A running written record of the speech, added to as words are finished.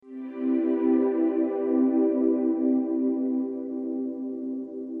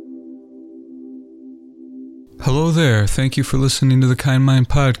Hello there. Thank you for listening to the Kind Mind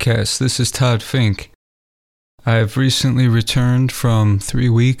Podcast. This is Todd Fink. I've recently returned from 3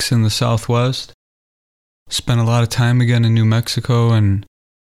 weeks in the Southwest. Spent a lot of time again in New Mexico, and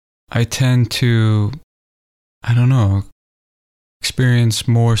I tend to, experience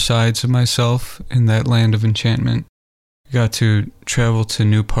more sides of myself in that land of enchantment. I got to travel to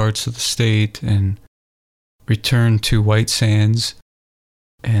new parts of the state and return to White Sands,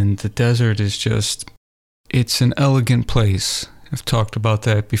 and the desert is it's an elegant place. I've talked about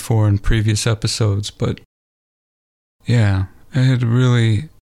that before in previous episodes, but yeah, I had a really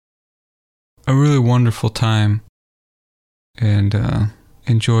wonderful time and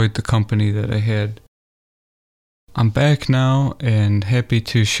enjoyed the company that I had. I'm back now and happy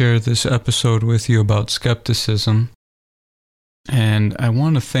to share this episode with you about skepticism. And I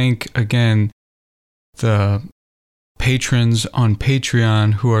want to thank again the patrons on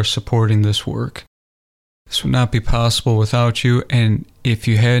Patreon who are supporting this work. This would not be possible without you, and if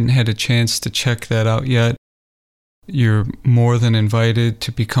you hadn't had a chance to check that out yet, you're more than invited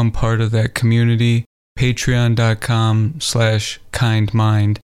to become part of that community,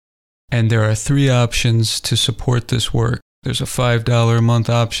 patreon.com/kindmind. And there are 3 options to support this work. There's a $5 a month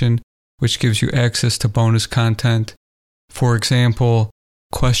option, which gives you access to bonus content. For example,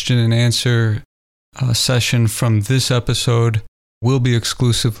 question and answer session from this episode will be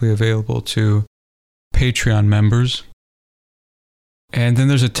exclusively available to Patreon members. And then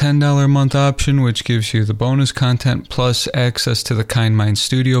there's a $10 a month option, which gives you the bonus content plus access to the Kind Mind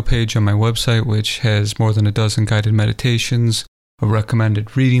Studio page on my website, which has more than a dozen guided meditations, a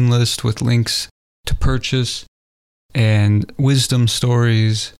recommended reading list with links to purchase, and wisdom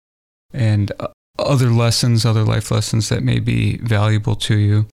stories, and other life lessons that may be valuable to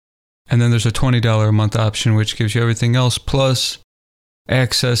you. And then there's a $20 a month option, which gives you everything else, plus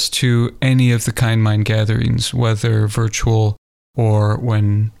access to any of the Kind Mind gatherings, whether virtual or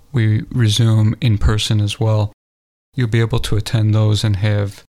when we resume in person as well. You'll be able to attend those and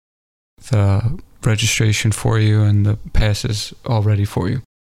have the registration for you and the passes all ready for you.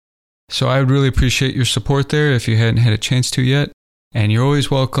 So I would really appreciate your support there if you hadn't had a chance to yet. And you're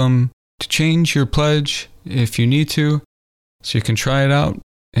always welcome to change your pledge if you need to, so you can try it out.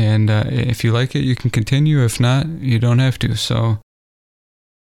 And if you like it, you can continue. If not, you don't have to. So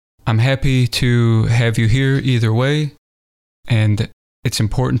I'm happy to have you here either way. And it's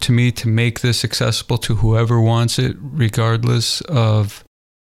important to me to make this accessible to whoever wants it, regardless of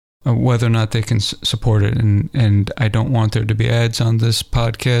whether or not they can support it. And I don't want there to be ads on this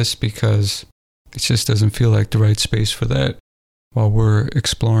podcast because it just doesn't feel like the right space for that while we're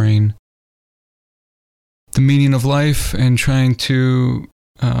exploring the meaning of life and trying to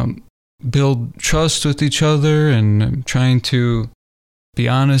build trust with each other and trying to be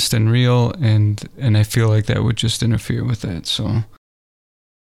honest and real, and I feel like that would just interfere with that. So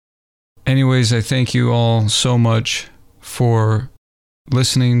anyways, I thank you all so much for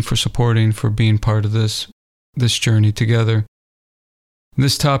listening, for supporting, for being part of this journey together.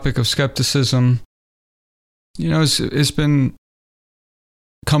 This topic of skepticism, it's been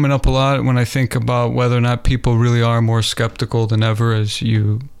coming up a lot when I think about whether or not people really are more skeptical than ever, as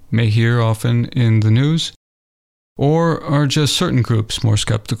you may hear often in the news, or are just certain groups more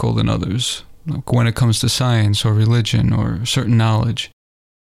skeptical than others, like when it comes to science or religion or certain knowledge.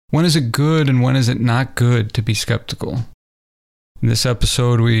 When is it good and when is it not good to be skeptical? In this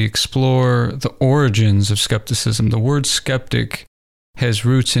episode, we explore the origins of skepticism. The word skeptic has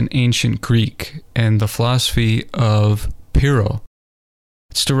roots in ancient Greek and the philosophy of Pyrrho.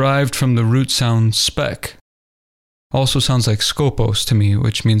 It's derived from the root sound spec. Also sounds like skopos to me,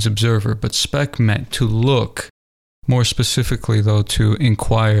 which means observer, but spec meant to look. More specifically, though, to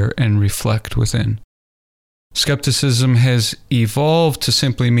inquire and reflect within. Skepticism has evolved to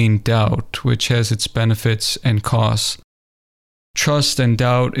simply mean doubt, which has its benefits and costs. Trust and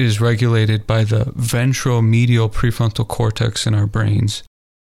doubt is regulated by the ventromedial prefrontal cortex in our brains,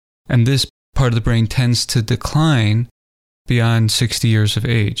 and this part of the brain tends to decline beyond 60 years of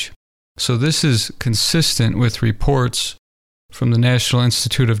age. So this is consistent with reports from the National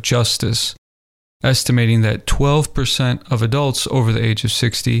Institute of Justice, estimating that 12% of adults over the age of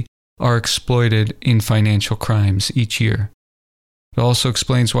 60 are exploited in financial crimes each year. It also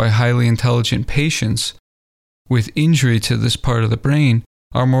explains why highly intelligent patients with injury to this part of the brain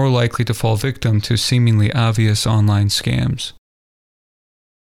are more likely to fall victim to seemingly obvious online scams.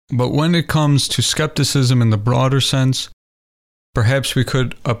 But when it comes to skepticism in the broader sense, perhaps we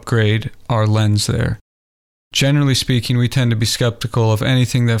could upgrade our lens there. Generally speaking, we tend to be skeptical of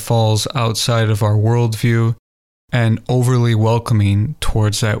anything that falls outside of our worldview and overly welcoming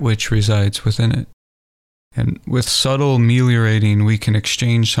towards that which resides within it. And with subtle ameliorating, we can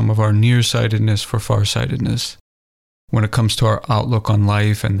exchange some of our nearsightedness for farsightedness when it comes to our outlook on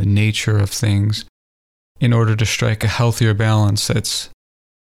life and the nature of things, in order to strike a healthier balance that's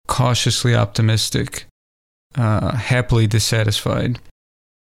cautiously optimistic, happily dissatisfied.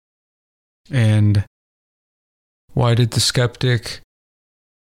 And why did the skeptic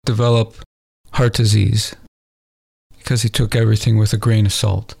develop heart disease? Because he took everything with a grain of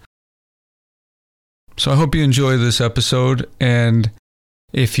salt. So I hope you enjoy this episode, and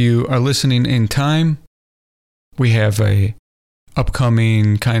if you are listening in time, we have a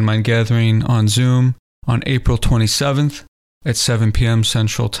upcoming Kind Mind gathering on Zoom on April 27th at 7 p.m.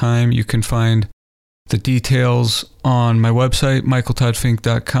 Central Time. You can find the details on my website,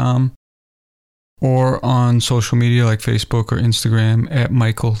 michaeltoddfink.com, or on social media like Facebook or Instagram at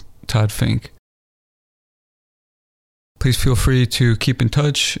Michael Todd Fink. Please feel free to keep in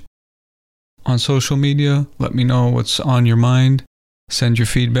touch on social media. Let me know what's on your mind. Send your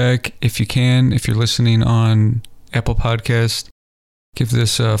feedback if you can. If you're listening on Apple Podcast, give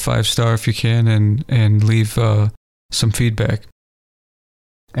this a 5-star if you can, and leave some feedback.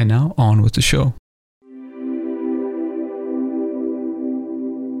 And now, on with the show.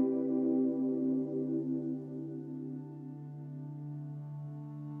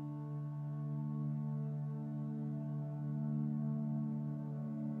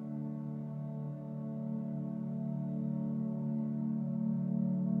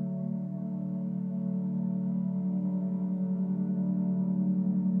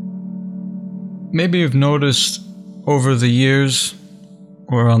 Maybe you've noticed over the years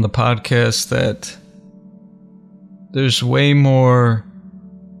or on the podcast that there's way more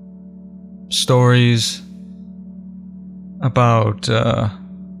stories about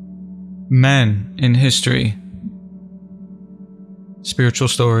men in history. Spiritual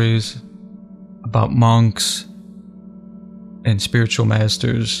stories about monks and spiritual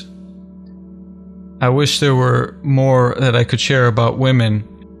masters. I wish there were more that I could share about women.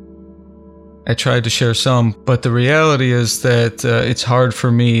 I tried to share some, but the reality is that it's hard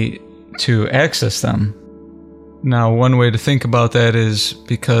for me to access them. Now, one way to think about that is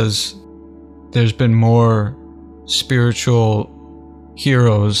because there's been more spiritual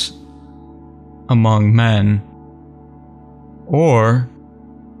heroes among men, or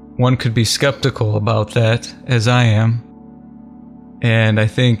one could be skeptical about that, as I am, and I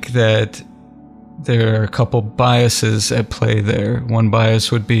think that there are a couple biases at play there. One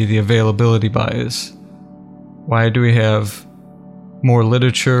bias would be the availability bias. Why do we have more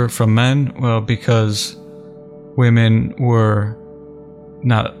literature from men? Well, because women were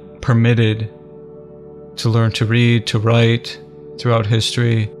not permitted to learn to read, to write throughout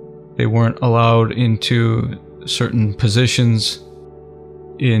history. They weren't allowed into certain positions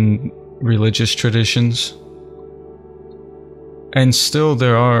in religious traditions. And still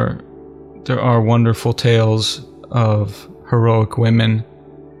there are wonderful tales of heroic women.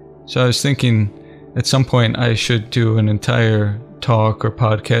 So I was thinking at some point I should do an entire talk or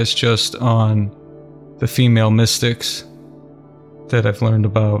podcast just on the female mystics that I've learned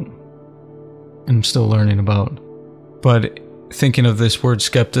about and I'm still learning about. But thinking of this word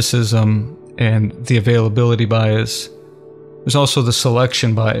skepticism and the availability bias, there's also the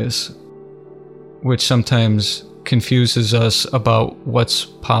selection bias, which sometimes confuses us about what's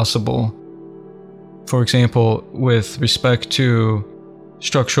possible. For example, with respect to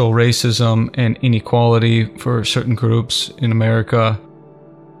structural racism and inequality for certain groups in America,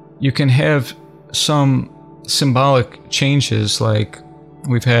 you can have some symbolic changes, like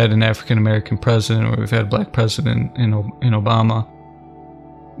we've had an African American president or we've had a black president in Obama.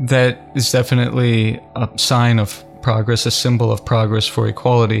 That is definitely a sign of progress, a symbol of progress for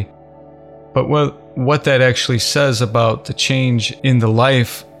equality. But what that actually says about the change in the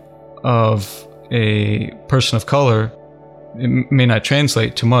life of a person of color, it may not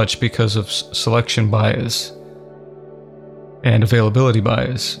translate to much because of selection bias and availability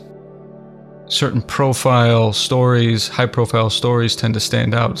bias. Certain profile stories, high-profile stories tend to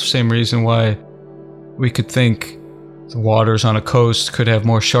stand out. Same reason why we could think the waters on a coast could have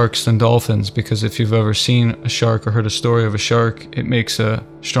more sharks than dolphins, because if you've ever seen a shark or heard a story of a shark, it makes a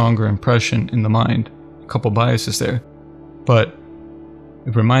stronger impression in the mind. A couple biases there. But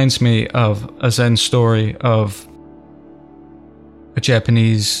it reminds me of a Zen story of a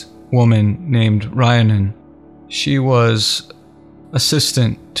Japanese woman named Ryonen. She was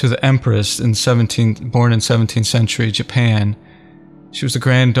assistant to the empress born in 17th century Japan. She was the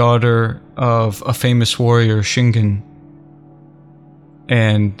granddaughter of a famous warrior, Shingen,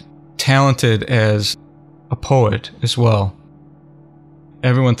 and talented as a poet as well.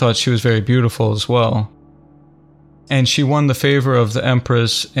 Everyone thought she was very beautiful as well. And she won the favor of the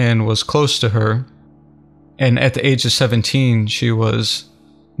Empress and was close to her. And at the age of 17, she was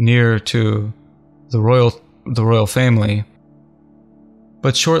near to the royal family.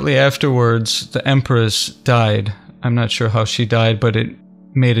 But shortly afterwards, the Empress died. I'm not sure how she died, but it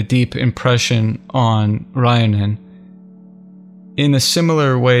made a deep impression on Raianen, in a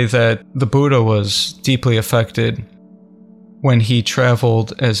similar way that the Buddha was deeply affected when he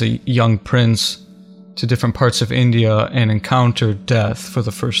traveled as a young prince to different parts of India and encountered death for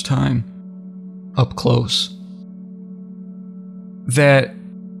the first time, up close. That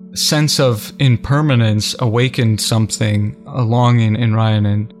sense of impermanence awakened something, a longing in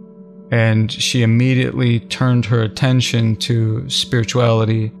Raianen, and she immediately turned her attention to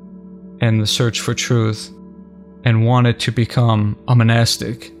spirituality and the search for truth, and wanted to become a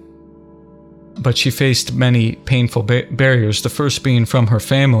monastic. But she faced many painful barriers, the first being from her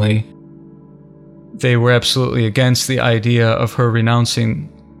family. They were absolutely against the idea of her renouncing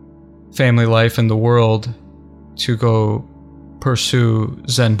family life and the world to go pursue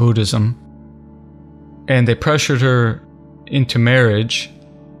Zen Buddhism. And they pressured her into marriage,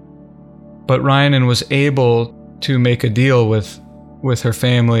 but Raianen was able to make a deal with her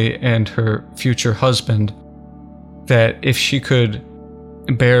family and her future husband that if she could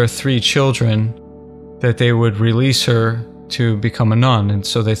bear 3 children, that they would release her to become a nun. And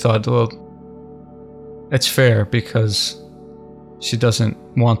so they thought, well, it's fair because she doesn't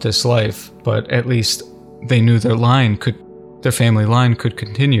want this life, but at least they knew their family line could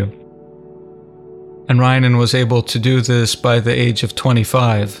continue. And Raianen was able to do this by the age of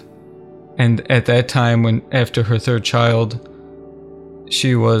 25. And at that time, after her 3rd child,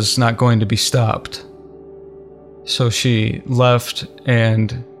 she was not going to be stopped. So she left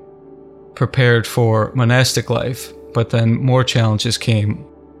and prepared for monastic life, but then more challenges came.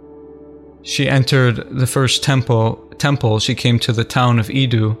 She entered the first temple. She came to the town of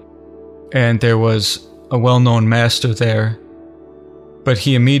Idu, and there was a well-known master there, but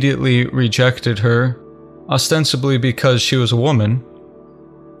he immediately rejected her, ostensibly because she was a woman,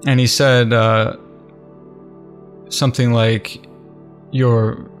 and he said something like,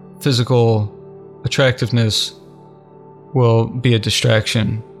 your physical attractiveness will be a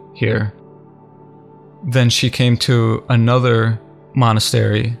distraction here. Then she came to another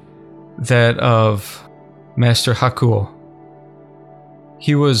monastery, that of Master Hakuo.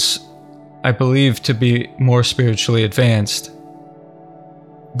 He was, I believe, to be more spiritually advanced,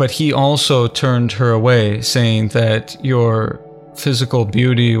 but he also turned her away, saying that your physical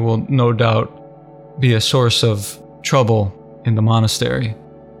beauty will no doubt be a source of trouble in the monastery.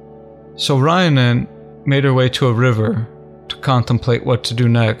 So Raianen made her way to a river to contemplate what to do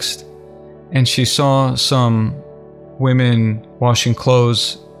next, and she saw some women washing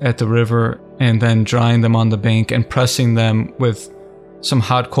clothes at the river and then drying them on the bank and pressing them with some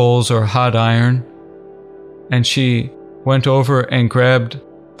hot coals or hot iron. And she went over and grabbed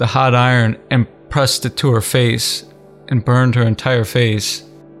the hot iron and pressed it to her face and burned her entire face.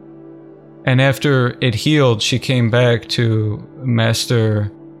 And after it healed, she came back to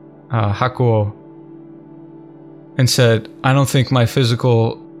Master Hakuo and said, I don't think my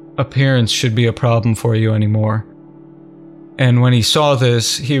physical appearance should be a problem for you anymore. And when he saw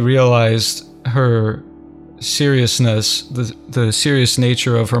this, he realized her seriousness, the serious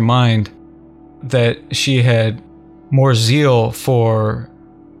nature of her mind, that she had more zeal for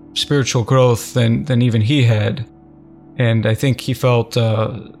spiritual growth than even he had. And I think he felt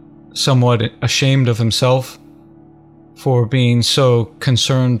somewhat ashamed of himself for being so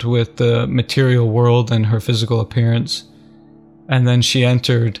concerned with the material world and her physical appearance. And then she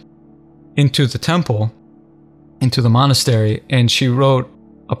entered into the temple, into the monastery, and she wrote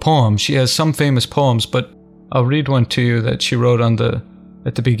a poem. She has some famous poems, but I'll read one to you that she wrote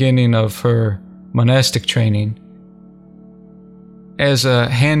at the beginning of her monastic training. As a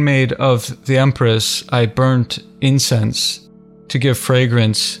handmaid of the Empress, I burnt incense to give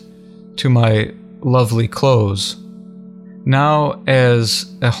fragrance to my lovely clothes. Now,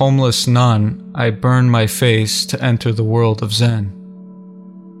 as a homeless nun, I burn my face to enter the world of Zen.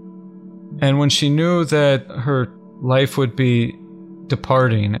 And when she knew that her life would be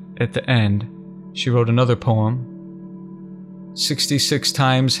departing at the end, she wrote another poem. 66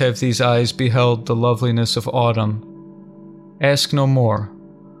 times have these eyes beheld the loveliness of autumn. Ask no more,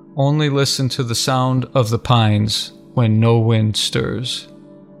 only listen to the sound of the pines when no wind stirs.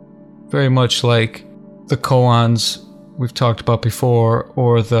 Very much like the koans we've talked about before,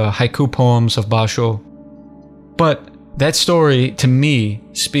 or the haiku poems of Basho. But that story, to me,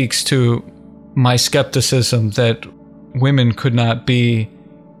 speaks to my skepticism that women could not be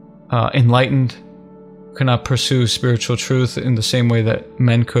enlightened could not pursue spiritual truth in the same way that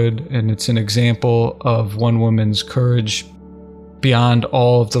men could, and it's an example of one woman's courage beyond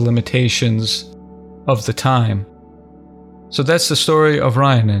all of the limitations of the time. So that's the story of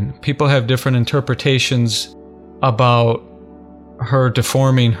Rhiannon. People have different interpretations about her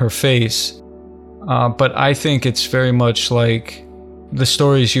deforming her face, but I think it's very much like the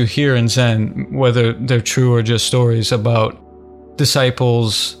stories you hear in Zen, whether they're true or just stories about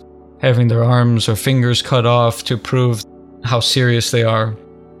disciples having their arms or fingers cut off to prove how serious they are.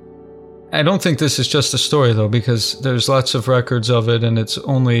 I don't think this is just a story, though, because there's lots of records of it, and it's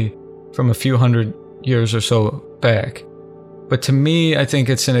only from a few hundred years or so back. But to me, I think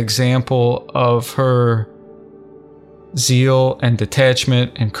it's an example of her zeal and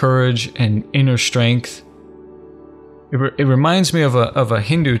detachment and courage and inner strength. It reminds me of a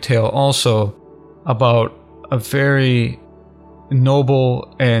Hindu tale also about a very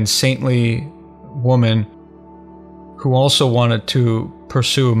noble and saintly woman who also wanted to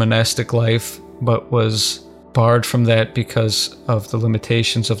pursue a monastic life but was barred from that because of the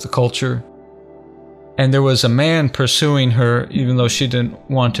limitations of the culture. And there was a man pursuing her even though she didn't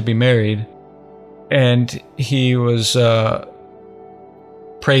want to be married, and he was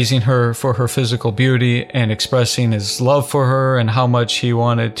praising her for her physical beauty and expressing his love for her and how much he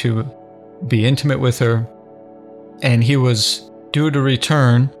wanted to be intimate with her. And he was due to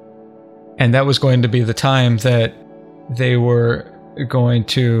return, and that was going to be the time that they were going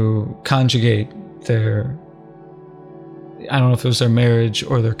to conjugate their, I don't know if it was their marriage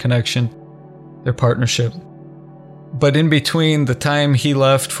or their connection, their partnership. But in between the time he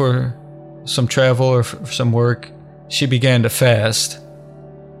left for some travel or for some work, she began to fast.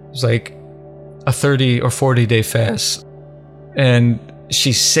 It was like a 30 or 40 day fast. And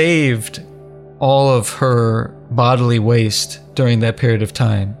she saved all of her bodily waste during that period of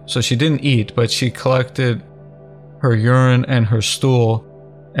time. So she didn't eat, but she collected her urine and her stool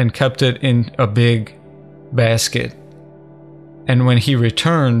and kept it in a big basket. And when he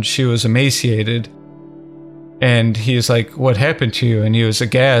returned, she was emaciated. And he was like, "What happened to you?" And he was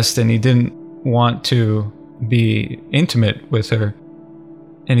aghast, and he didn't want to be intimate with her.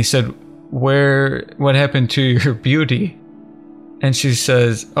 And he said, what happened to your beauty?" And she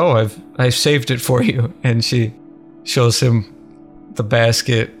says, "Oh, I've saved it for you." And she shows him the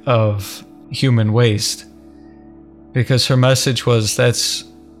basket of human waste, because her message was, that's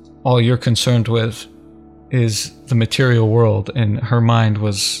all you're concerned with is the material world, and her mind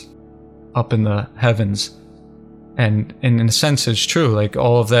was up in the heavens. And in a sense, it's true. Like,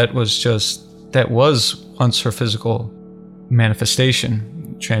 all of that was once her physical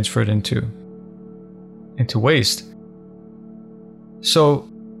manifestation transferred into waste. So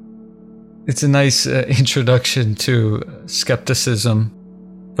it's a nice introduction to skepticism.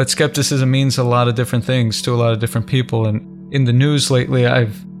 But skepticism means a lot of different things to a lot of different people. And in the news lately,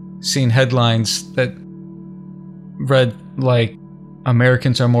 I've seen headlines that read like,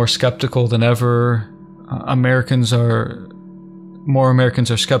 Americans are more skeptical than ever. More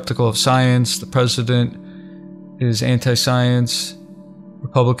Americans are skeptical of science. The president is anti-science.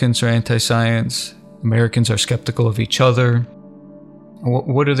 Republicans are anti-science. Americans are skeptical of each other.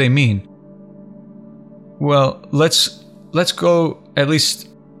 What do they mean? Well, let's go at least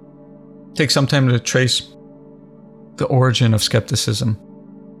take some time to trace the origin of skepticism.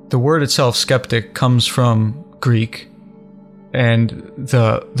 The word itself, skeptic, comes from Greek, and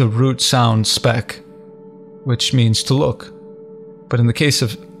the root sound spec, which means to look. But in the case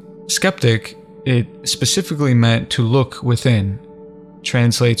of skeptic, it specifically meant to look within.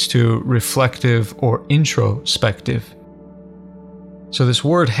 Translates to reflective or introspective. So this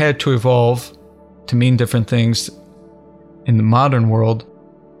word had to evolve to mean different things in the modern world,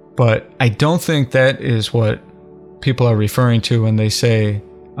 but I don't think that is what people are referring to when they say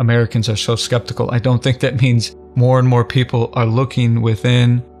Americans are so skeptical. I don't think that means more and more people are looking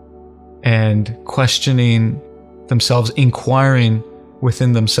within and questioning themselves, inquiring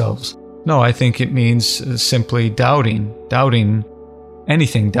within themselves. No, I think it means simply doubting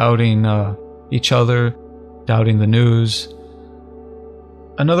anything, doubting each other, doubting the news.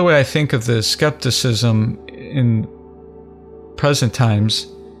 Another way I think of this skepticism in present times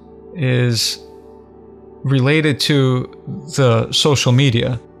is related to the social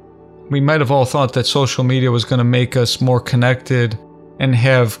media. We might have all thought that social media was going to make us more connected and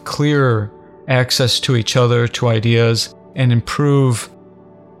have clearer access to each other, to ideas, and improve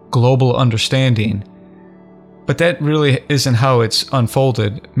global understanding. But that really isn't how it's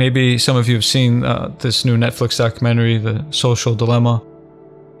unfolded. Maybe some of you have seen this new Netflix documentary, The Social Dilemma.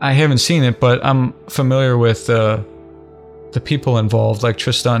 I haven't seen it, but I'm familiar with the people involved, like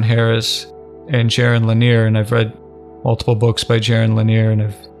Tristan Harris and Jaron Lanier, and I've read multiple books by Jaron Lanier, and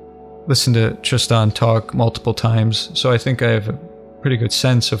I've listened to Tristan talk multiple times, so I think I have a pretty good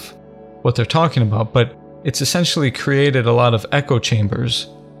sense of what they're talking about. But it's essentially created a lot of echo chambers.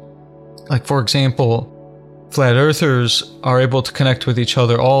 Like, for example, flat earthers are able to connect with each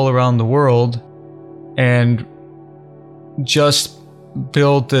other all around the world and just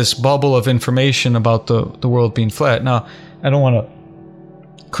build this bubble of information about the world being flat. Now, I don't want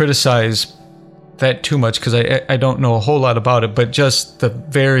to criticize that too much because I don't know a whole lot about it, but just the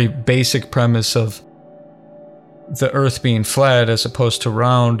very basic premise of the earth being flat as opposed to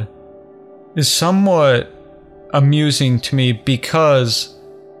round is somewhat amusing to me because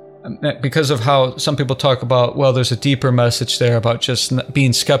of how some people talk about, well, there's a deeper message there about just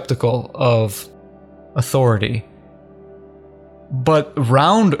being skeptical of authority. But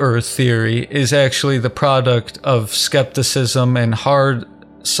round earth theory is actually the product of skepticism and hard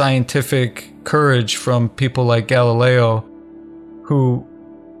scientific courage from people like Galileo, who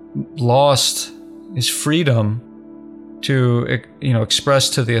lost his freedom to, express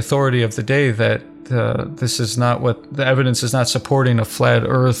to the authority of the day that this is not what the evidence is not supporting a flat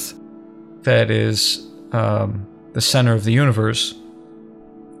earth that is the center of the universe.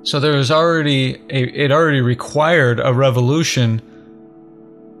 So there is it already required a revolution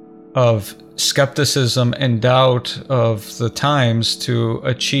of skepticism and doubt of the times to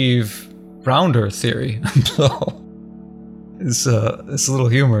achieve round earth theory. So it's a little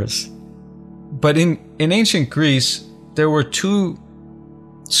humorous. But in ancient Greece, there were two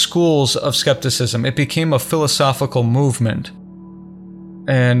schools of skepticism. It became a philosophical movement.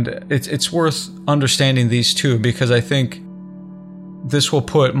 And it's worth understanding these two, because I think this will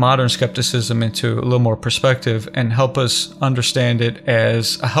put modern skepticism into a little more perspective and help us understand it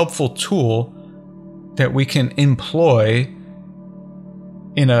as a helpful tool that we can employ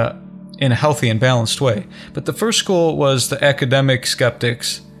in a healthy and balanced way. But the first school was the academic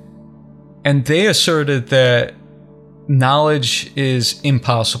skeptics, and they asserted that knowledge is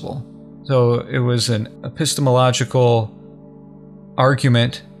impossible. So it was an epistemological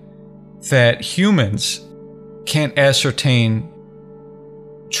argument that humans can't ascertain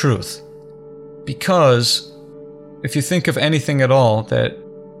truth. Because if you think of anything at all that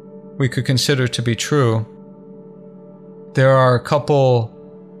we could consider to be true, there are a couple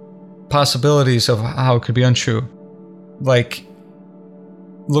possibilities of how it could be untrue. Like,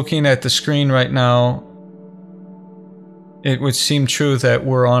 looking at the screen right now, it would seem true that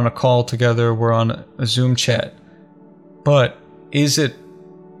we're on a call together, we're on a Zoom chat. But is it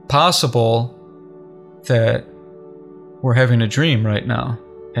possible that we're having a dream right now,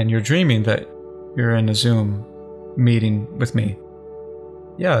 and you're dreaming that you're in a Zoom meeting with me?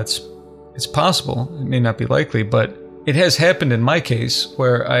 Yeah, it's possible. It may not be likely, but it has happened in my case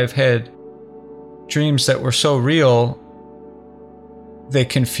where I've had dreams that were so real they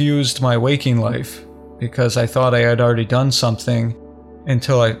confused my waking life, because I thought I had already done something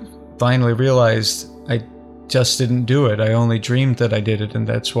until I finally realized I just didn't do it. I only dreamed that I did it, and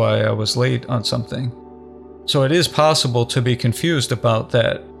that's why I was late on something. So it is possible to be confused about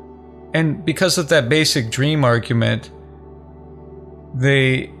that. And because of that basic dream argument,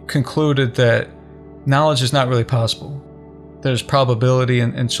 they concluded that knowledge is not really possible. There's probability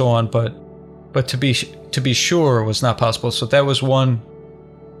and so on, but to be sure was not possible. So that was one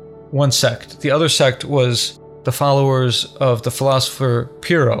sect. The other sect was the followers of the philosopher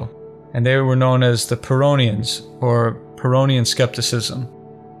Pyrrho, and they were known as the Pyrrhonians, or Pyrrhonian skepticism.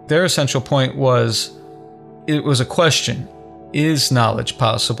 Their essential point was, it was a question: is knowledge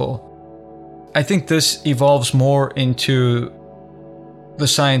possible? I think this evolves more into the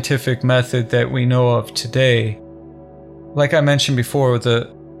scientific method that we know of today. Like I mentioned before,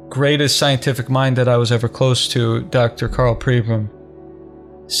 the greatest scientific mind that I was ever close to, Dr. Carl Pribram,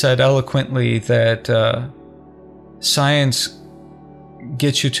 said eloquently that science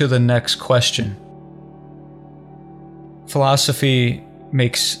gets you to the next question. Philosophy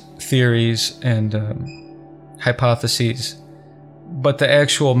makes theories and hypotheses, but the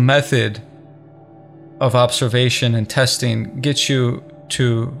actual method of observation and testing gets you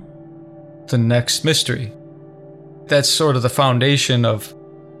to the next mystery. That's sort of the foundation of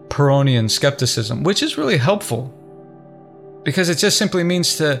Pyrrhonian skepticism, which is really helpful, because it just simply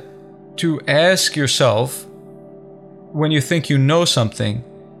means to ask yourself, when you think you know something,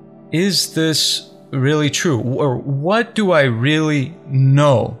 is this really true? Or what do I really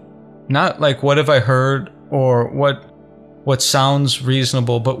know? Not like, what have I heard, or what sounds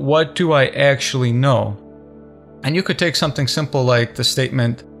reasonable, but what do I actually know? And you could take something simple like the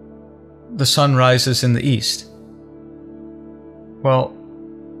statement, the sun rises in the east. Well,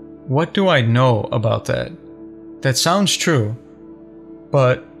 what do I know about that? That sounds true,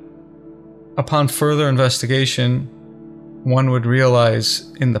 but upon further investigation, one would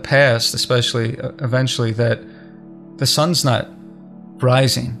realize in the past, especially eventually, that the sun's not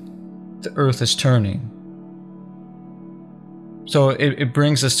rising, the earth is turning. So it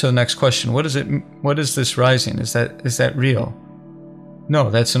brings us to the next question. What is this rising? Is that real? No,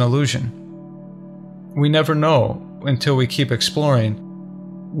 that's an illusion. We never know until we keep exploring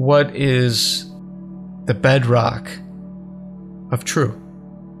what is the bedrock of true.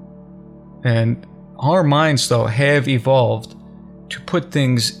 And our minds, though, have evolved to put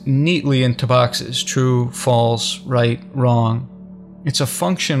things neatly into boxes: true, false, right, wrong. It's a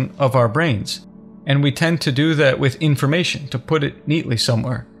function of our brains. And we tend to do that with information, to put it neatly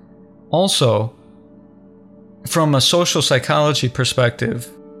somewhere. Also, from a social psychology perspective,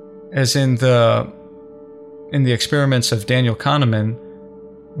 as in the experiments of Daniel Kahneman,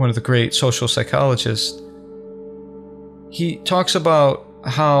 one of the great social psychologists, he talks about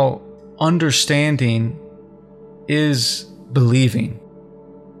how understanding is believing.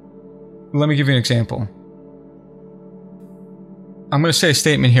 Let me give you an example. I'm going to say a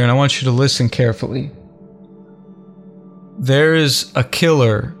statement here, and I want you to listen carefully. There is a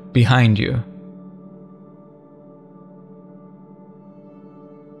killer behind you.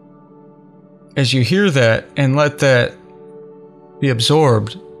 As you hear that and let that be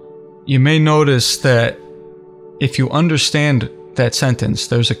absorbed, you may notice that if you understand that sentence,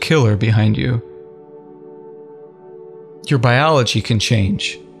 there's a killer behind you, your biology can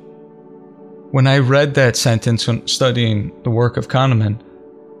change. When I read that sentence when studying the work of Kahneman,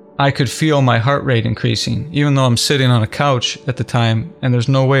 I could feel my heart rate increasing, even though I'm sitting on a couch at the time and there's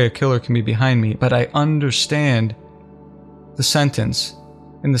no way a killer can be behind me. But I understand the sentence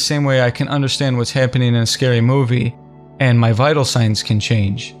in the same way I can understand what's happening in a scary movie, and my vital signs can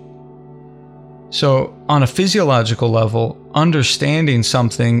change. So on a physiological level, understanding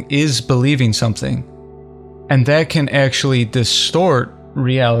something is believing something, and that can actually distort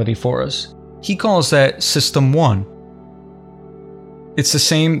reality for us. He calls that System 1. It's the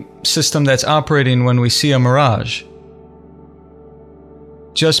same system that's operating when we see a mirage.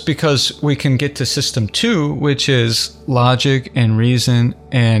 Just because we can get to System 2, which is logic and reason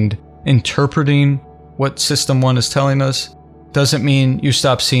and interpreting what System 1 is telling us, doesn't mean you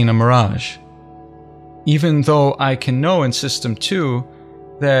stop seeing a mirage. Even though I can know in System 2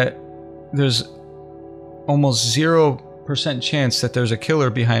 that there's almost 0% chance that there's a killer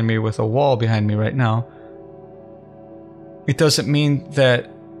behind me with a wall behind me right now, it doesn't mean that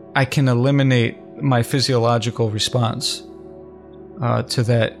I can eliminate my physiological response to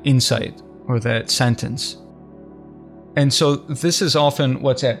that insight or that sentence. And so this is often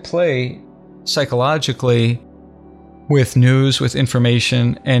what's at play psychologically with news, with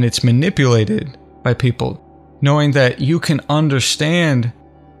information, and it's manipulated by people, knowing that you can understand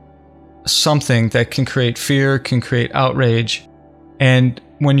something that can create fear, can create outrage, and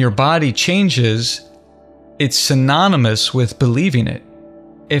when your body changes, it's synonymous with believing it.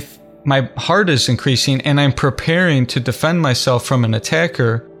 If my heart is increasing and I'm preparing to defend myself from an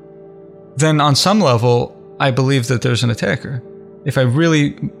attacker, then on some level, I believe that there's an attacker. If I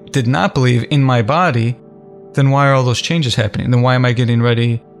really did not believe in my body, then why are all those changes happening? Then why am I getting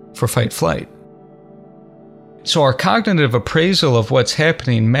ready for fight flight? So our cognitive appraisal of what's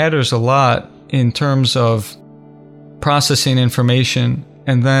happening matters a lot in terms of processing information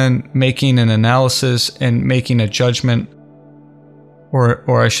and then making an analysis and making a judgment,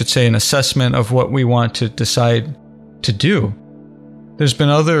 or I should say an assessment of what we want to decide to do. There's been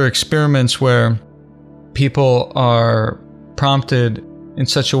other experiments where people are prompted in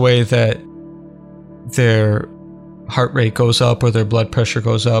such a way that their heart rate goes up or their blood pressure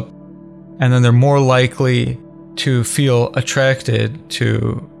goes up, and then they're more likely to feel attracted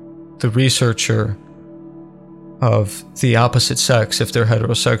to the researcher of the opposite sex if they're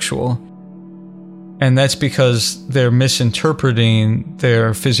heterosexual. And that's because they're misinterpreting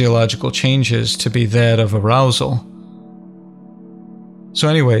their physiological changes to be that of arousal. So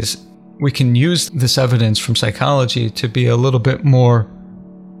anyways, we can use this evidence from psychology to be a little bit more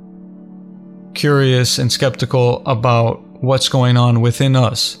curious and skeptical about what's going on within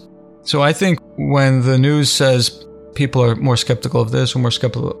us. So I think when the news says people are more skeptical of this or more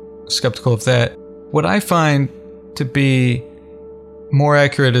skeptical of that, what I find to be more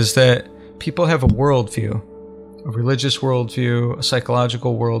accurate is that people have a worldview, a religious worldview, a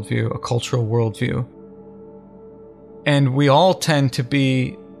psychological worldview, a cultural worldview. And we all tend to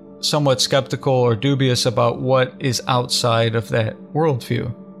be somewhat skeptical or dubious about what is outside of that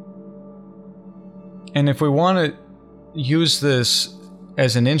worldview. And if we want to use this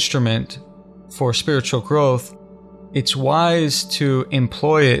as an instrument for spiritual growth, it's wise to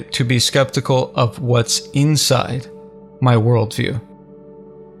employ it to be skeptical of what's inside my worldview.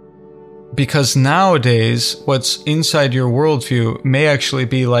 Because nowadays, what's inside your worldview may actually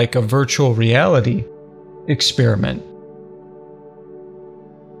be like a virtual reality experiment.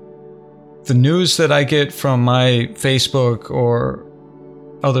 The news that I get from my Facebook or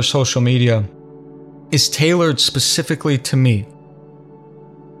other social media is tailored specifically to me.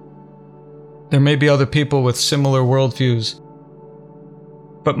 There may be other people with similar worldviews,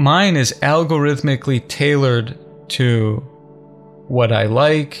 but mine is algorithmically tailored to what I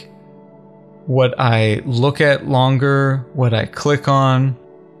like, what I look at longer, what I click on,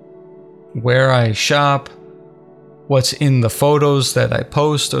 where I shop, what's in the photos that I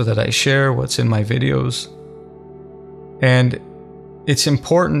post or that I share, what's in my videos. And it's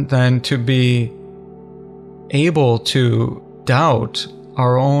important then to be able to doubt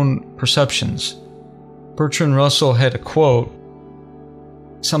our own perceptions. Bertrand Russell had a quote,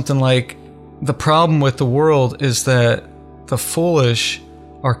 something like, "The problem with the world is that the foolish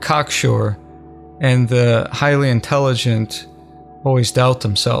are cocksure and the highly intelligent always doubt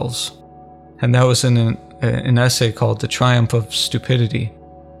themselves." And that was in an essay called The Triumph of Stupidity.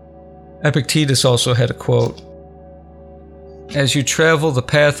 Epictetus also had a quote, "As you travel the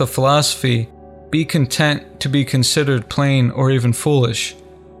path of philosophy, be content to be considered plain or even foolish.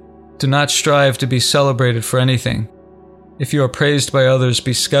 Do not strive to be celebrated for anything. If you are praised by others,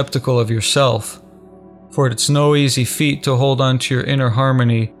 be skeptical of yourself, for it's no easy feat to hold on to your inner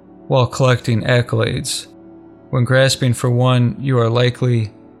harmony while collecting accolades. When grasping for one, you are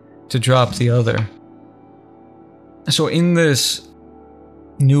likely to drop the other." So in this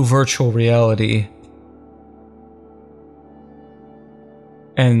new virtual reality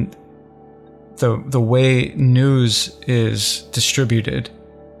and the way news is distributed,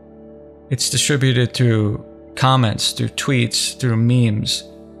 it's distributed through comments, through tweets, through memes.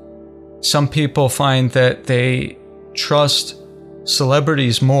 Some people find that they trust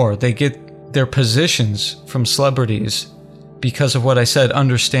celebrities more. They get their positions from celebrities because of what I said,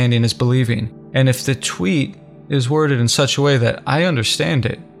 understanding is believing. And if the tweet is worded in such a way that I understand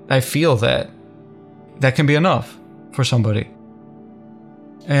it, I feel that can be enough for somebody.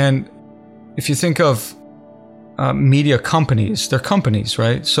 And if you think of media companies, they're companies,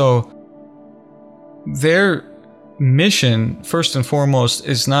 right? So their mission, first and foremost,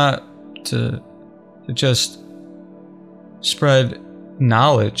 is not to just spread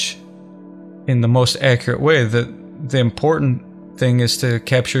knowledge in the most accurate way. The important thing is to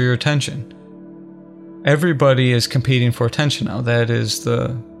capture your attention. Everybody is competing for attention now. That is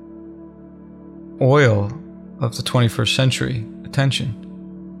the oil of the 21st century, attention.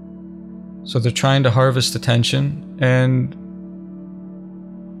 So they're trying to harvest attention, and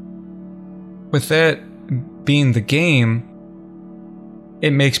with that being the game,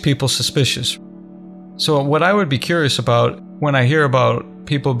 it makes people suspicious. So what I would be curious about when I hear about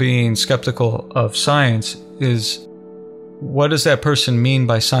people being skeptical of science is, what does that person mean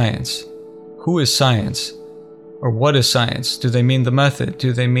by science? Who is science? Or what is science? Do they mean the method?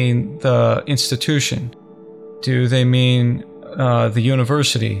 Do they mean the institution? Do they mean the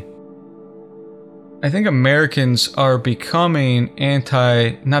university? I think Americans are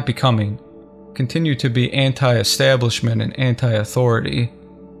continue to be anti-establishment and anti-authority.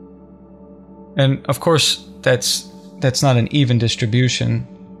 And of course, that's not an even distribution.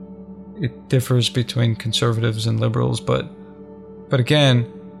 It differs between conservatives and liberals, but again,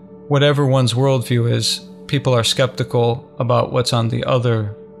 whatever one's worldview is, people are skeptical about what's on the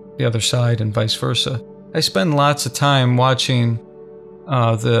other side and vice versa. I spend lots of time watching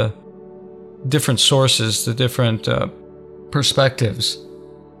the different sources, the different perspectives.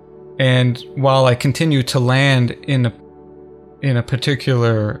 And while I continue to land in a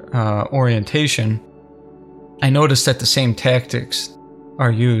particular orientation, I notice that the same tactics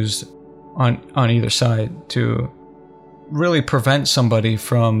are used on either side to really prevent somebody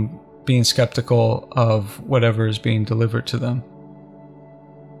from being skeptical of whatever is being delivered to them.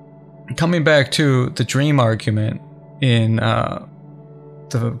 Coming back to the dream argument in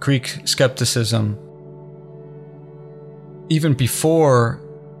the Greek skepticism, even before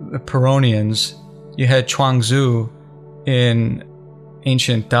the Pyrrhonians, you had Chuangzi in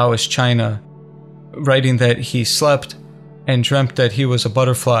ancient Taoist China writing that he slept and dreamt that he was a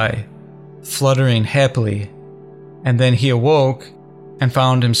butterfly fluttering happily, and then he awoke and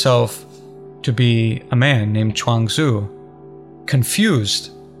found himself to be a man named Chuangzi, confused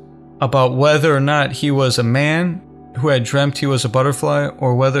about whether or not he was a man who had dreamt he was a butterfly,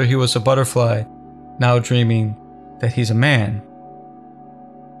 or whether he was a butterfly now dreaming that he's a man.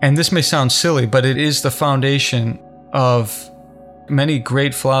 And this may sound silly, but it is the foundation of many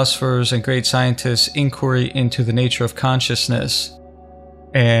great philosophers and great scientists' inquiry into the nature of consciousness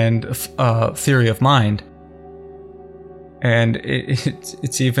and theory of mind. And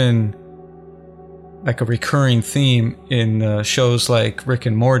it's even like a recurring theme in shows like Rick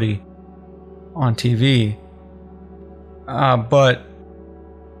and Morty on TV. But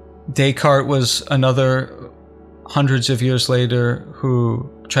Descartes was another hundreds of years later who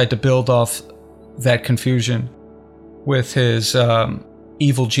tried to build off that confusion with his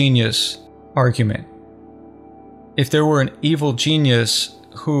evil genius argument. If there were an evil genius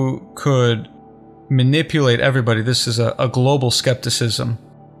who could manipulate everybody, this is a global skepticism.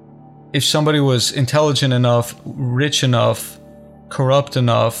 If somebody was intelligent enough, rich enough, corrupt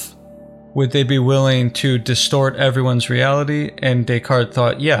enough, would they be willing to distort everyone's reality? And Descartes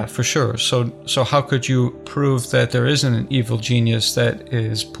thought, yeah, for sure. So how could you prove that there isn't an evil genius that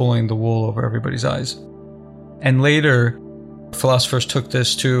is pulling the wool over everybody's eyes? And later, philosophers took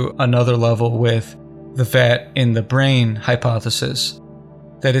this to another level with the vat in the brain hypothesis,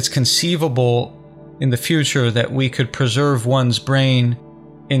 that it's conceivable in the future that we could preserve one's brain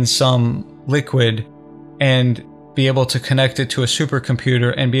in some liquid and be able to connect it to a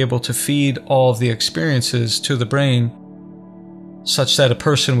supercomputer and be able to feed all of the experiences to the brain such that a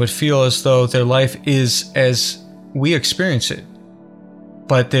person would feel as though their life is as we experience it,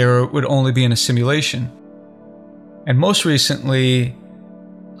 but there would only be in a simulation. And most recently,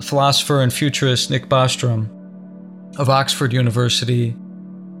 philosopher and futurist Nick Bostrom of Oxford University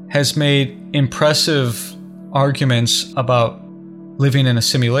has made impressive arguments about living in a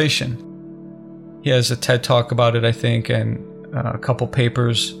simulation. He has a TED Talk about it, I think, and a couple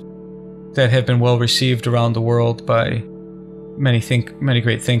papers that have been well received around the world by many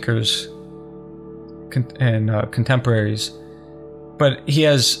great thinkers and contemporaries. But he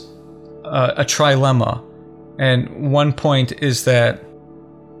has a trilemma, and one point is that,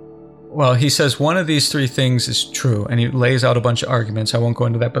 well, he says one of these three things is true, and he lays out a bunch of arguments. I won't go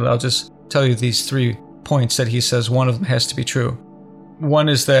into that, but I'll just tell you these 3 points that he says one of them has to be true. One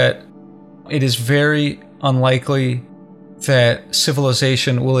is that it is very unlikely that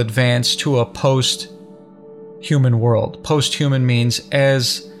civilization will advance to a post-human world. Post-human means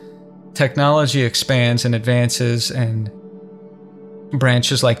as technology expands and advances, and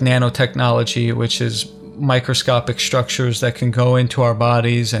branches like nanotechnology, which is microscopic structures that can go into our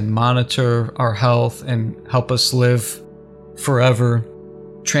bodies and monitor our health and help us live forever,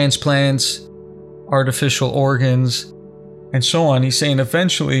 transplants, artificial organs, and so on. He's saying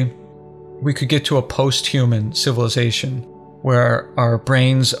eventually we could get to a post-human civilization where our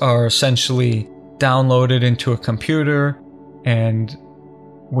brains are essentially downloaded into a computer and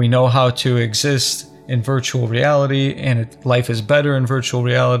we know how to exist in virtual reality, and life is better in virtual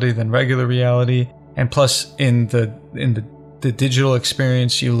reality than regular reality. And plus, in the digital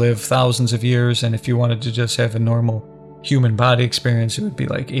experience, you live thousands of years, and if you wanted to just have a normal human body experience, it would be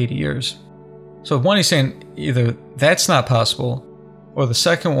like 80 years. So one, he's saying either that's not possible, or the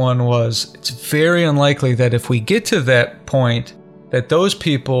second one was it's very unlikely that if we get to that point, that those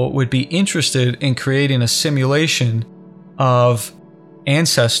people would be interested in creating a simulation of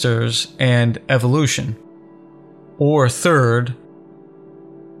ancestors and evolution. Or third,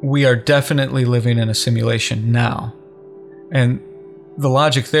 we are definitely living in a simulation now. And the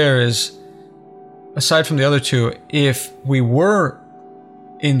logic there is, aside from the other two, if we were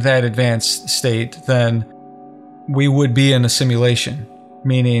in that advanced state, then we would be in a simulation.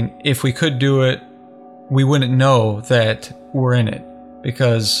 Meaning, if we could do it, we wouldn't know that we're in it.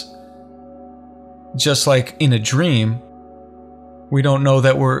 Because just like in a dream, we don't know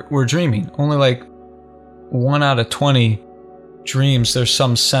that we're dreaming. Only like 1 out of 20 dreams, there's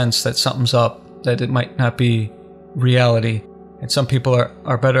some sense that something's up, that it might not be reality. And some people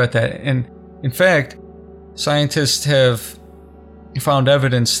are better at that. And in fact, scientists have found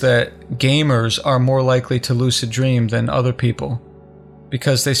evidence that gamers are more likely to lucid dream than other people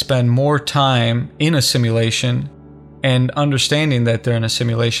because they spend more time in a simulation and understanding that they're in a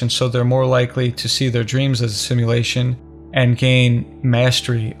simulation, so they're more likely to see their dreams as a simulation and gain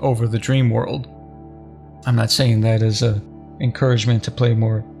mastery over the dream world. I'm not saying that as an encouragement to play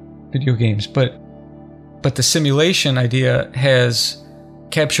more video games, but the simulation idea has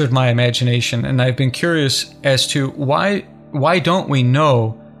captured my imagination, and I've been curious as to why don't we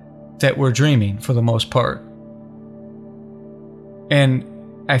know that we're dreaming for the most part? And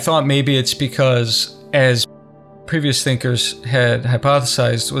I thought maybe it's because, as previous thinkers had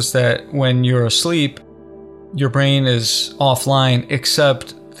hypothesized, was that when you're asleep, your brain is offline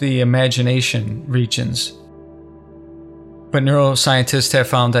except the imagination regions. But neuroscientists have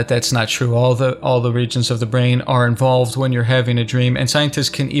found that that's not true. All the regions of the brain are involved when you're having a dream, and scientists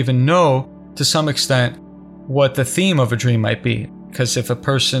can even know to some extent what the theme of a dream might be. Because if a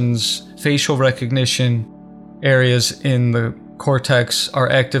person's facial recognition areas in the cortex are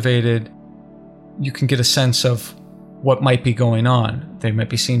activated, you can get a sense of what might be going on. They might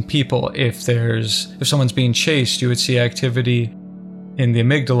be seeing people. If someone's being chased, you would see activity in the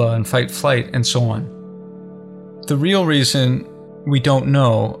amygdala and fight, flight, and so on. The real reason we don't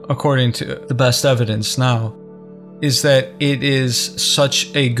know, according to the best evidence now, is that it is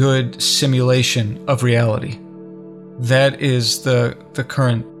such a good simulation of reality. That is the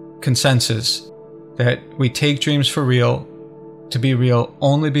current consensus, that we take dreams for real, to be real,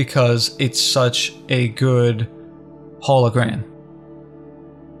 only because it's such a good hologram.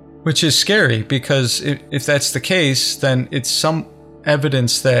 Which is scary, because if that's the case, then it's some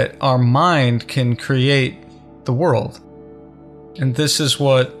evidence that our mind can create the world. And this is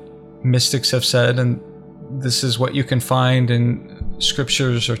what mystics have said, and this is what you can find in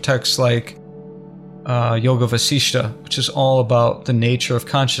scriptures or texts like Yoga Vasishta, which is all about the nature of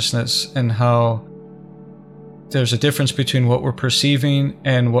consciousness and how there's a difference between what we're perceiving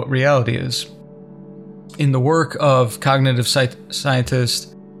and what reality is. In the work of cognitive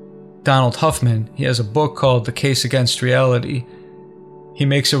scientist Donald Huffman, he has a book called The Case Against Reality. He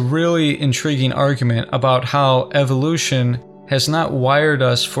makes a really intriguing argument about how evolution has not wired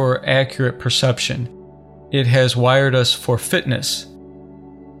us for accurate perception. It has wired us for fitness,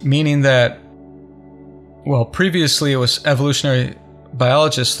 meaning that, well, previously it was evolutionary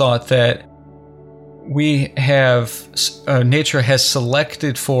biologists thought that nature has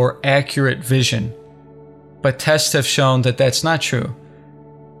selected for accurate vision, but tests have shown that that's not true.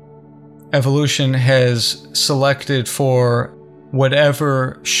 Evolution has selected for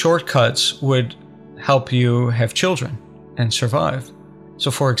whatever shortcuts would help you have children and survive. So,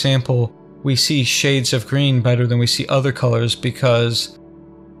 for example, we see shades of green better than we see other colors because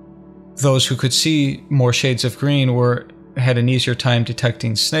those who could see more shades of green had an easier time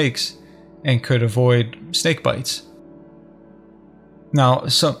detecting snakes and could avoid snake bites. Now,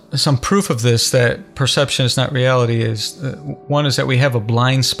 some proof of this, that perception is not reality, is one is that we have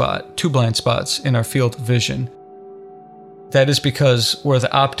two blind spots in our field of vision. That is because where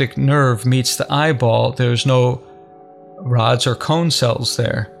the optic nerve meets the eyeball, there's no rods or cone cells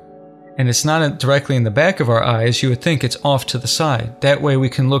there. And it's not directly in the back of our eyes. You would think it's off to the side. That way we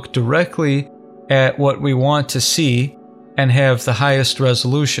can look directly at what we want to see and have the highest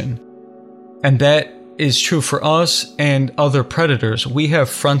resolution. And that is true for us and other predators. We have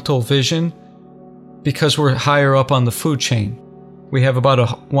frontal vision because we're higher up on the food chain. We have about a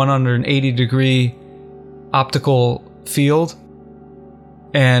 180 degree optical field,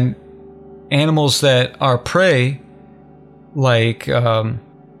 and animals that are prey, like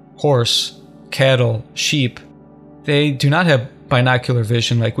horse, cattle, sheep, they do not have binocular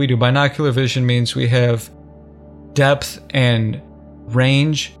vision like we do. Binocular vision means we have depth and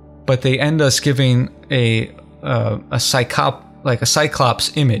range, but they end us giving a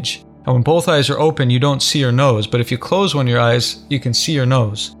cyclops image. And when both eyes are open, you don't see your nose, but if you close one of your eyes, you can see your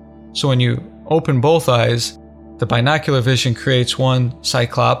nose. So when you open both eyes, the binocular vision creates one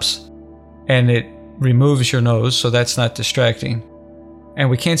cyclops, and it removes your nose, so that's not distracting. And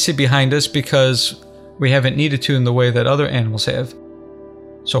we can't see behind us because we haven't needed to in the way that other animals have.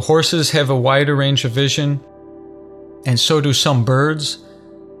 So horses have a wider range of vision, and so do some birds.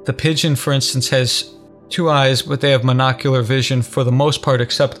 The pigeon, for instance, has two eyes, but they have monocular vision for the most part,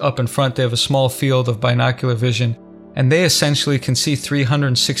 except up in front. They have a small field of binocular vision, and they essentially can see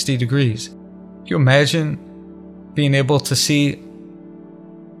 360 degrees. Can you imagine being able to see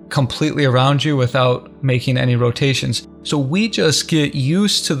completely around you without making any rotations? So we just get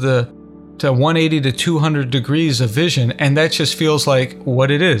used to 180 to 200 degrees of vision, and that just feels like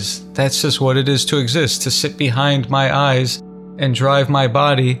what it is. That's just what it is to exist, to sit behind my eyes and drive my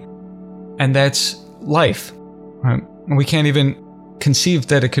body, and that's life. Right? We can't even conceive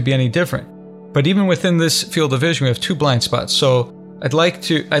that it could be any different. But even within this field of vision, we have two blind spots. So I'd like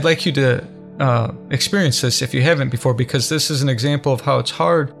you to experience this if you haven't before, because this is an example of how it's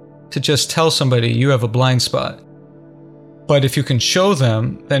hard to just tell somebody you have a blind spot. But if you can show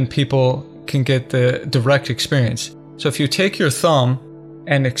them, then people can get the direct experience. So if you take your thumb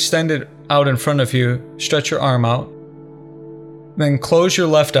and extend it out in front of you, stretch your arm out, then close your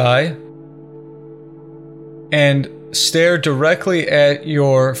left eye and stare directly at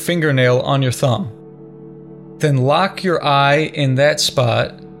your fingernail on your thumb. Then lock your eye in that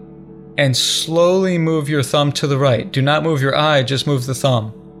spot and slowly move your thumb to the right. Do not move your eye, just move the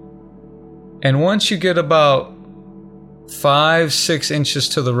thumb. And once you get about 5-6 inches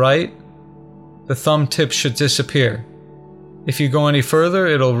to the right, the thumb tip should disappear. If you go any further,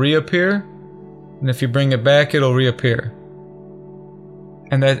 it'll reappear. And if you bring it back, it'll reappear.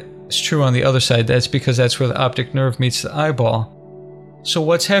 And that's true on the other side. That's because that's where the optic nerve meets the eyeball. So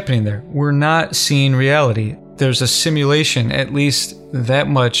what's happening there? We're not seeing reality. There's a simulation, at least that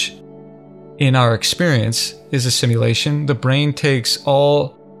much in our experience is a simulation. The brain takes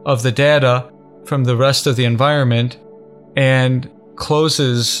all of the data from the rest of the environment and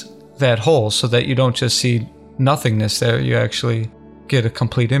closes that hole so that you don't just see nothingness there, you actually get a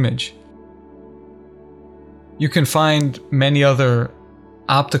complete image. You can find many other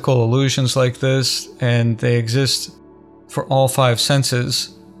optical illusions like this, and they exist for all 5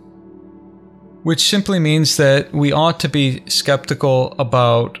 senses, which simply means that we ought to be skeptical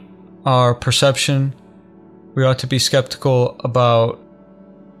about our perception. We ought to be skeptical about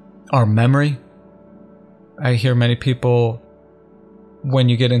our memory. I hear many people, when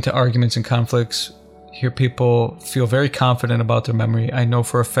you get into arguments and conflicts, hear people feel very confident about their memory. I know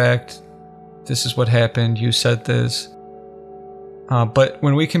for a fact this is what happened, you said this. But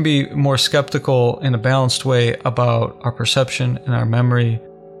when we can be more skeptical in a balanced way about our perception and our memory,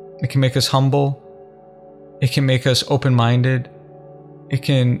 it can make us humble. It can make us open-minded. It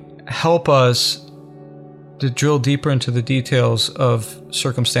can help us to drill deeper into the details of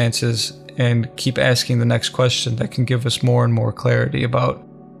circumstances and keep asking the next question that can give us more and more clarity about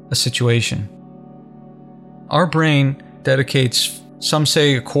a situation. Our brain dedicates, some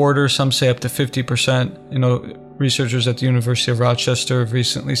say a quarter, some say up to 50%. Researchers at the University of Rochester have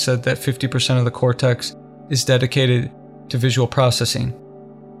recently said that 50% of the cortex is dedicated to visual processing.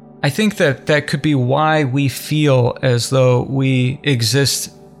 I think that could be why we feel as though we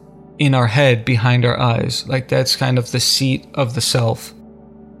exist in our head behind our eyes. Like that's kind of the seat of the self.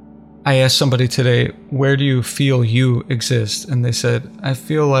 I asked somebody today, where do you feel you exist? And they said, I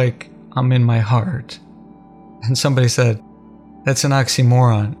feel like I'm in my heart. And somebody said, that's an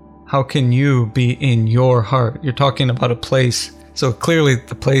oxymoron. How can you be in your heart? You're talking about a place. So clearly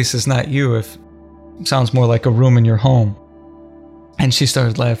the place is not you. If it sounds more like a room in your home. And she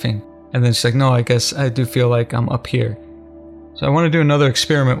started laughing. And then she's like, no, I guess I do feel like I'm up here. So I want to do another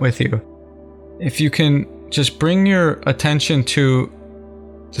experiment with you. If you can just bring your attention to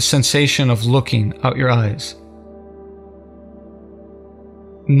the sensation of looking out your eyes.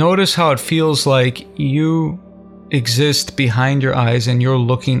 Notice how it feels like you exist behind your eyes and you're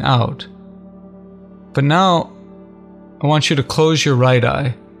looking out. But now I want you to close your right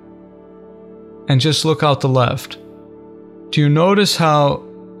eye and just look out the left. Do you notice how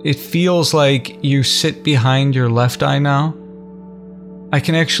it feels like you sit behind your left eye now? I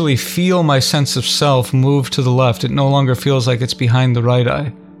can actually feel my sense of self move to the left. It no longer feels like it's behind the right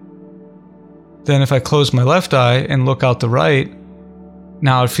eye. Then if I close my left eye and look out the right,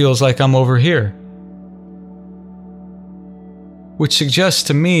 now it feels like I'm over here. Which suggests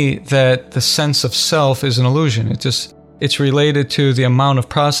to me that the sense of self is an illusion. It's related to the amount of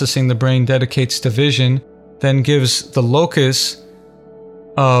processing the brain dedicates to vision, then gives the locus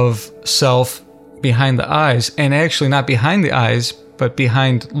of self behind the eyes, and actually not behind the eyes, but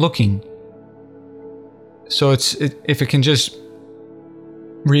behind looking. So if it can just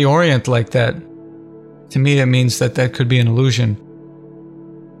reorient like that, to me it means that could be an illusion.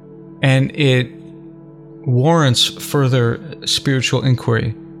 And it warrants further spiritual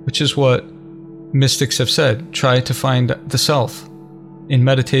inquiry, which is what mystics have said. Try to find the self. In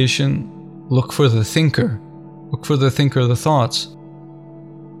meditation, look for the thinker. Look for the thinker of the thoughts.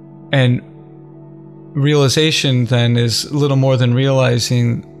 And realization then is little more than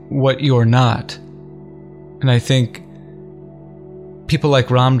realizing what you're not. And I think people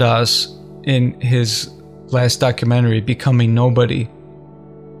like Ram Dass in his last documentary, Becoming Nobody,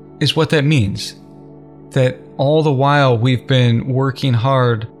 is what that means. That all the while we've been working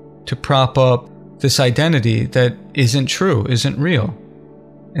hard to prop up this identity that isn't true, isn't real.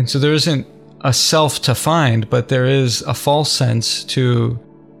 And so there isn't a self to find, but there is a false sense to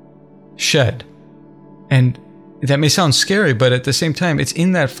shed. And that may sound scary, but at the same time, it's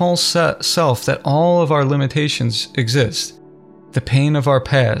in that false self that all of our limitations exist. The pain of our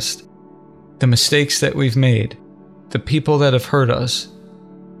past, the mistakes that we've made, the people that have hurt us,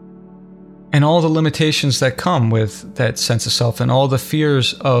 and all the limitations that come with that sense of self, and all the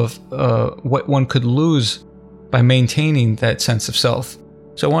fears of what one could lose by maintaining that sense of self.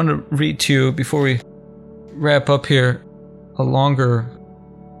 So I want to read to you, before we wrap up here, a longer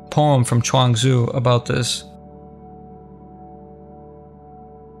poem from Chuang Tzu about this.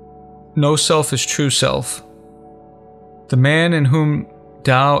 No self is true self. The man in whom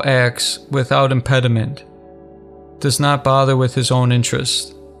Tao acts without impediment, does not bother with his own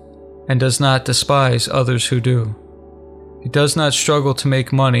interest, and does not despise others who do. He does not struggle to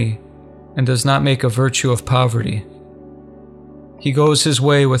make money, and does not make a virtue of poverty. He goes his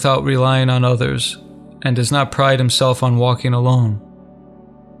way without relying on others, and does not pride himself on walking alone.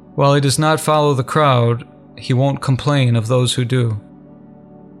 While he does not follow the crowd, he won't complain of those who do.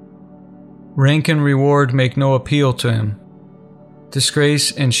 Rank and reward make no appeal to him.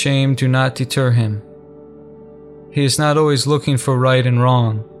 Disgrace and shame do not deter him. He is not always looking for right and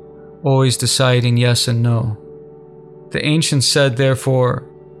wrong, always deciding yes and no. The ancients said, therefore,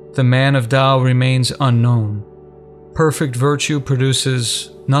 the man of Tao remains unknown. Perfect virtue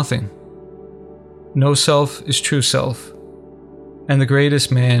produces nothing. No self is true self, and the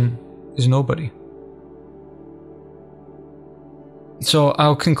greatest man is nobody. So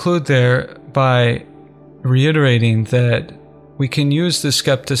I'll conclude there by reiterating that we can use this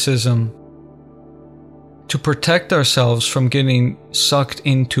skepticism to protect ourselves from getting sucked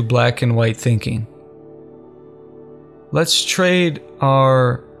into black and white thinking. Let's trade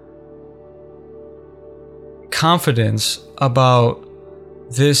our confidence about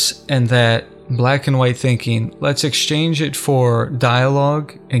this and that black and white thinking. Let's exchange it for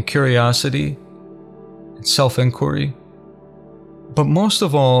dialogue and curiosity and self-inquiry. But most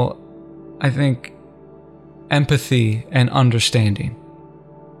of all, I think empathy and understanding.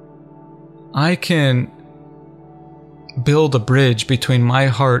 I can build a bridge between my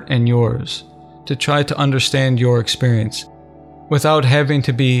heart and yours to try to understand your experience without having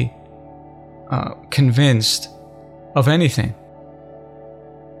to be convinced of anything,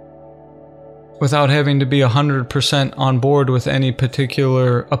 without having to be 100% on board with any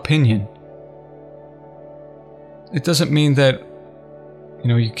particular opinion. It doesn't mean that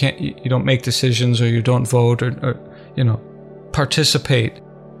you don't make decisions, or you don't vote, or participate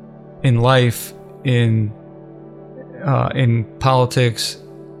in life, in politics,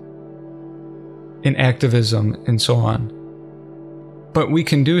 in activism, and so on. But we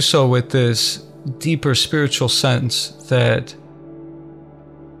can do so with this deeper spiritual sense that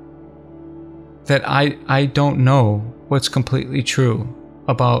I don't know what's completely true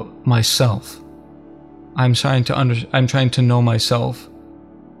about myself. I'm trying to know myself.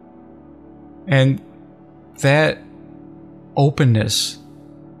 And that openness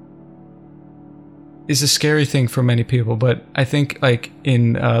is a scary thing for many people, but I think like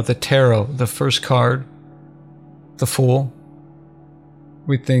in the tarot, the first card, the Fool,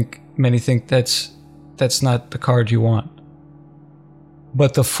 many think that's not the card you want.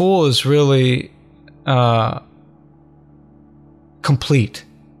 But the Fool is really complete.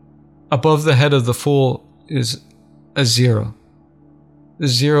 Above the head of the Fool is a 0. The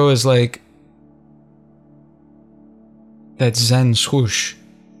 0 is like that Zen swoosh.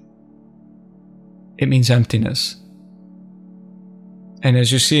 It means emptiness. And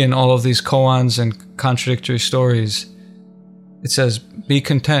as you see in all of these koans and contradictory stories, it says, be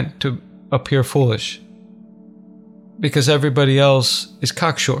content to appear foolish, because everybody else is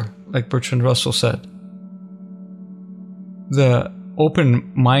cocksure, like Bertrand Russell said. The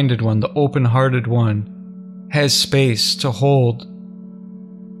open-minded one, the open-hearted one, has space to hold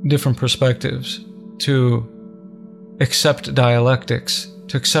different perspectives, to accept dialectics,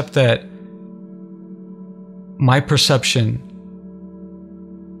 to accept that my perception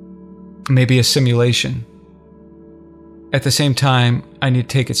may be a simulation. At the same time, I need to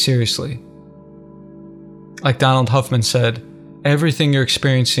take it seriously. Like Donald Huffman said, everything you're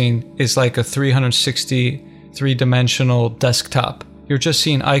experiencing is like a 360 three-dimensional desktop. You're just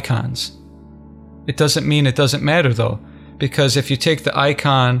seeing icons. It doesn't mean it doesn't matter though, because if you take the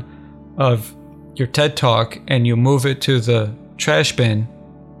icon of your TED Talk and you move it to the trash bin,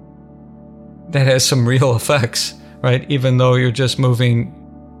 that has some real effects, right? Even though you're just moving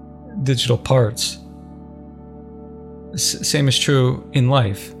digital parts. Same is true in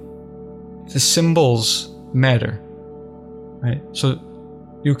life. The symbols matter, right? So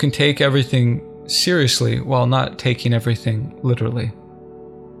you can take everything seriously while not taking everything literally.